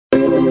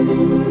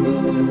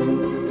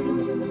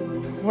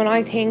When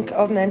I think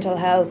of mental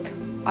health,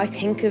 I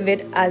think of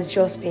it as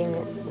just being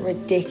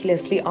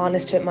ridiculously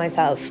honest with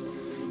myself.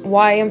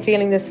 Why I'm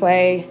feeling this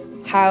way,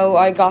 how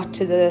I got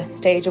to the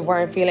stage of where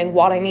I'm feeling,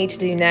 what I need to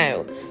do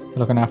now.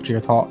 Looking after your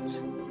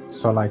thoughts.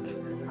 So like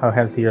how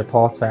healthy your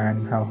thoughts are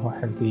and how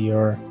healthy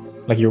your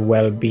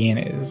well-being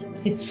is.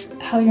 It's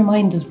how your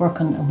mind is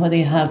working and whether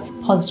you have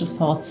positive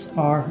thoughts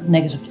or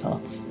negative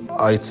thoughts.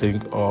 I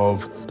think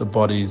of the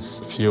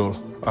body's fuel,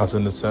 as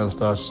in the sense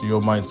that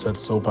your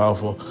mindset's so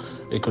powerful,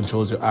 it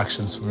controls your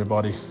actions from your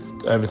body.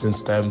 Everything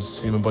stems,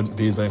 human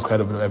beings are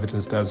incredible, everything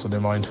stems from their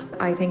mind.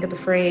 I think of the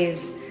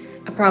phrase,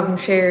 a problem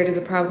shared is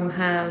a problem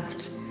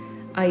halved.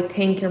 I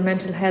think your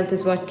mental health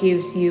is what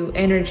gives you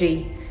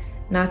energy,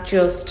 not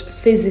just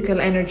physical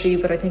energy,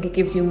 but I think it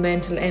gives you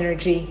mental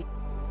energy.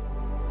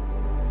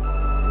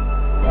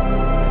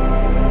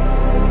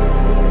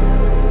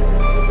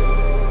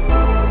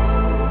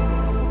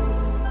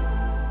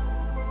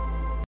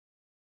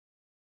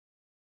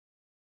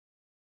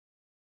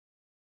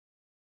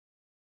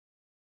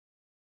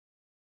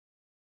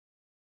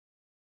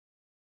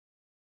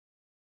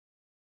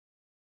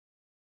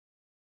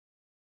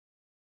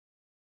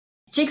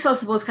 Jigsaw, I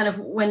suppose, kind of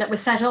when it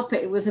was set up,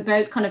 it was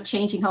about kind of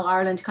changing how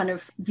Ireland kind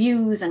of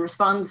views and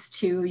responds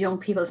to young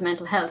people's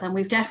mental health. And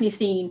we've definitely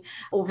seen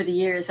over the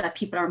years that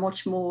people are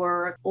much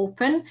more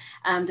open.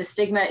 The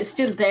stigma is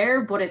still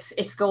there, but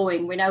it's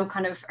going. We now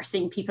kind of are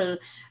seeing people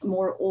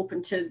more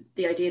open to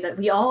the idea that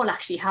we all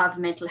actually have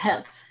mental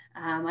health.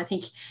 I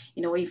think,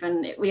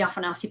 even we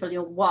often ask people,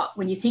 what,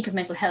 when you think of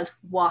mental health,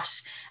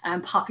 what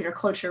popular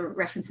culture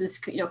references,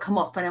 come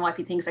up, and it might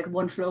be things like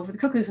One Flew Over the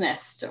Cuckoo's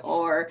Nest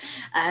or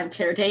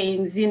Claire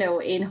Danes,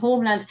 in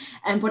Homeland.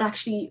 But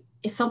actually,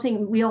 it's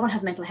something we all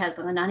have mental health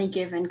on any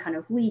given kind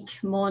of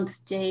week,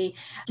 month, day.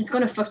 It's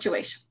going to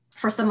fluctuate.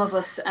 For some of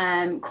us,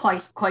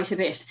 quite a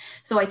bit.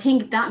 So I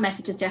think that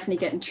message is definitely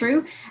getting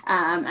through,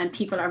 and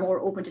people are more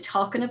open to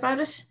talking about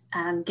it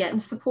and getting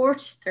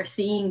support. They're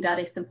seeing that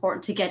it's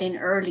important to get in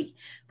early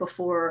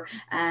before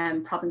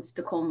problems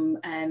become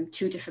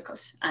too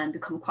difficult and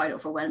become quite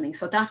overwhelming.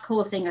 So that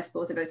whole thing, I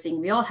suppose, about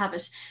seeing we all have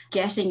it,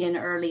 getting in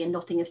early and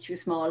nothing is too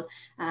small,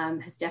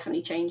 has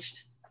definitely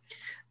changed.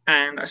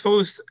 And I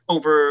suppose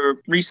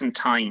over recent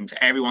times,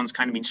 everyone's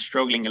kind of been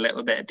struggling a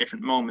little bit at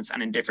different moments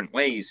and in different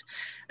ways.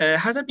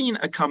 Has it been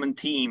a common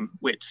theme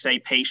with, say,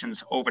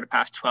 patients over the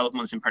past 12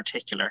 months in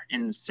particular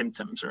in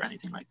symptoms or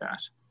anything like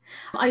that?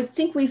 I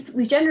think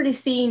we've generally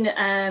seen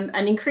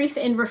an increase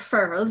in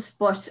referrals,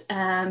 but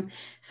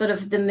sort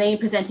of the main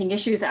presenting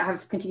issues that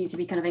have continued to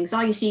be kind of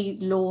anxiety,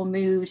 low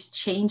mood,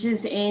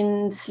 changes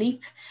in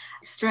sleep,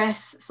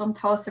 stress, some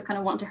thoughts of kind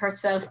of wanting to hurt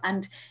self,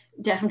 and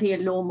definitely a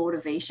low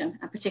motivation.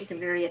 And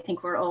particularly, I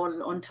think we're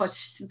all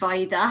untouched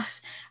by that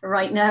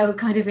right now,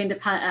 kind of in the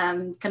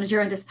kind of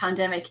during this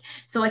pandemic.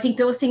 So I think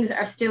those things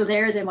are still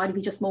there. They might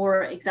be just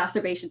more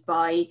exacerbated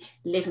by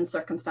living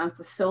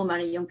circumstances. So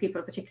many young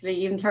people, particularly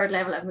even third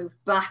level, have moved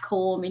back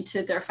home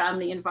into their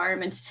family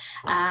environment.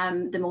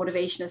 The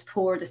motivation is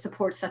poor. The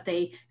supports that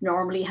they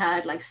normally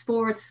had, like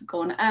sports,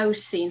 going out,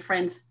 seeing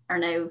friends, are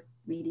now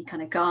really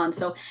kind of gone.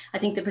 So I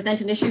think the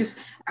presenting issues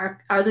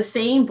are the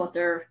same, but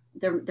they're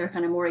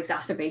kind of more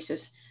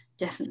exacerbated,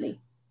 definitely.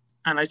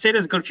 And I'd say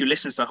there's a good few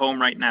listeners at home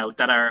right now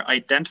that are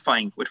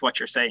identifying with what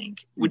you're saying.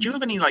 Would you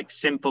have any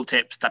simple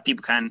tips that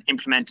people can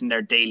implement in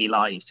their daily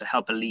lives to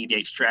help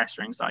alleviate stress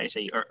or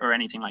anxiety or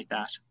anything like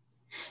that?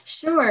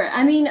 Sure.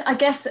 I mean, I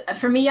guess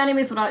for me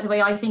anyways, the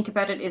way I think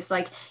about it is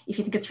if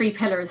you think of three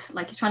pillars,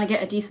 like trying to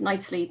get a decent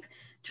night's sleep,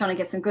 trying to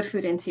get some good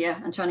food into you,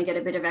 and trying to get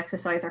a bit of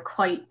exercise are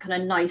quite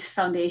kind of nice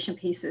foundation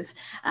pieces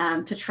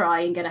to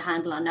try and get a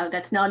handle on. Now,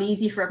 that's not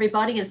easy for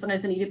everybody, and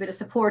sometimes they need a bit of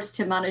support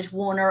to manage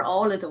one or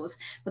all of those.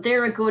 But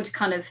they're a good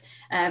kind of,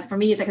 for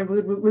me, it's like a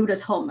rule of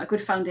thumb, a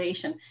good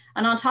foundation.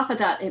 And on top of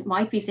that, it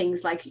might be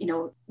things like,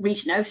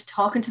 reaching out,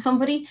 talking to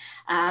somebody,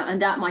 and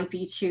that might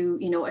be to,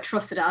 a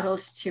trusted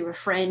adult, to a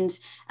friend.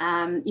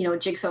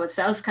 Jigsaw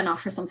itself can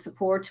offer some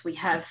support. We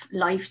have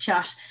live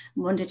chat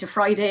Monday to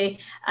Friday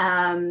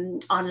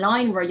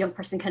online, where a young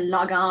person can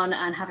log on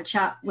and have a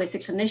chat with a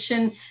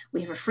clinician.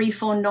 We have a free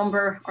phone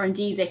number, or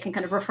indeed they can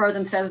kind of refer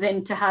themselves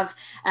in to have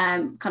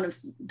kind of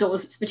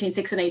those between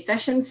 6 and 8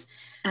 sessions.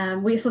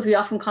 We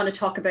often kind of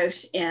talk about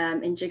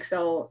in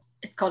Jigsaw,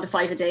 it's called a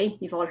 5 a day.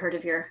 You've all heard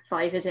of your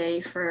 5 a day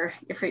for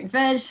your fruit and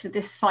veg. So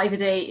this 5 a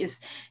day is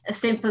a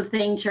simple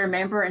thing to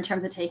remember in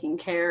terms of taking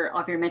care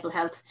of your mental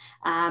health.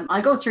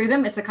 I'll go through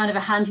them. It's a kind of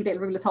a handy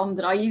little rule of thumb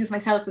that I use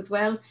myself as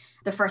well.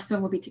 The first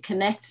one would be to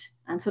connect.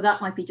 And so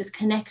that might be just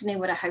connecting in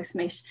with a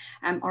housemate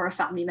or a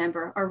family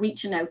member, or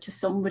reaching out to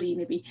somebody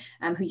maybe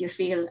who you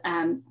feel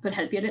could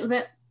help you a little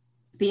bit.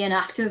 Being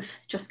active,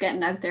 just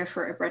getting out there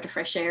for a breath of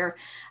fresh air,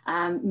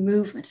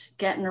 movement,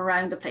 getting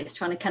around the place,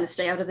 trying to kind of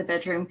stay out of the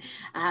bedroom.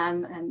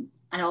 And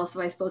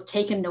also, I suppose,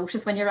 taking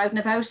notice when you're out and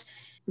about.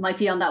 You might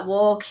be on that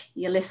walk,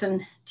 you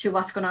listen to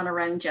what's going on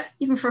around you,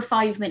 even for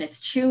 5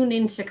 minutes. Tune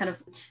into kind of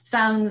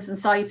sounds and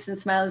sights and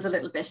smells a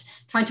little bit,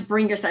 trying to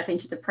bring yourself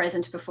into the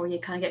present before you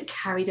kind of get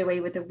carried away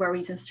with the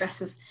worries and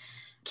stresses.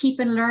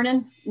 keeping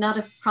learning, not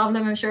a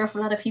problem, I'm sure, for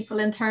a lot of people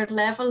in third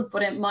level,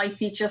 but it might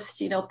be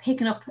just,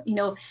 picking up,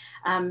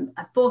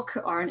 a book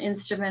or an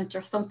instrument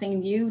or something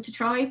new to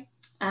try,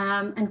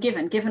 and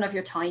giving of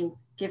your time,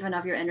 giving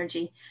of your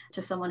energy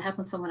to someone,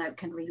 helping someone out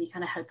can really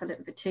kind of help a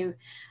little bit too.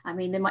 I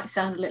mean, they might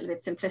sound a little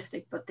bit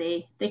simplistic, but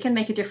they can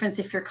make a difference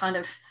if you're kind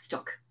of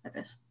stuck a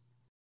bit.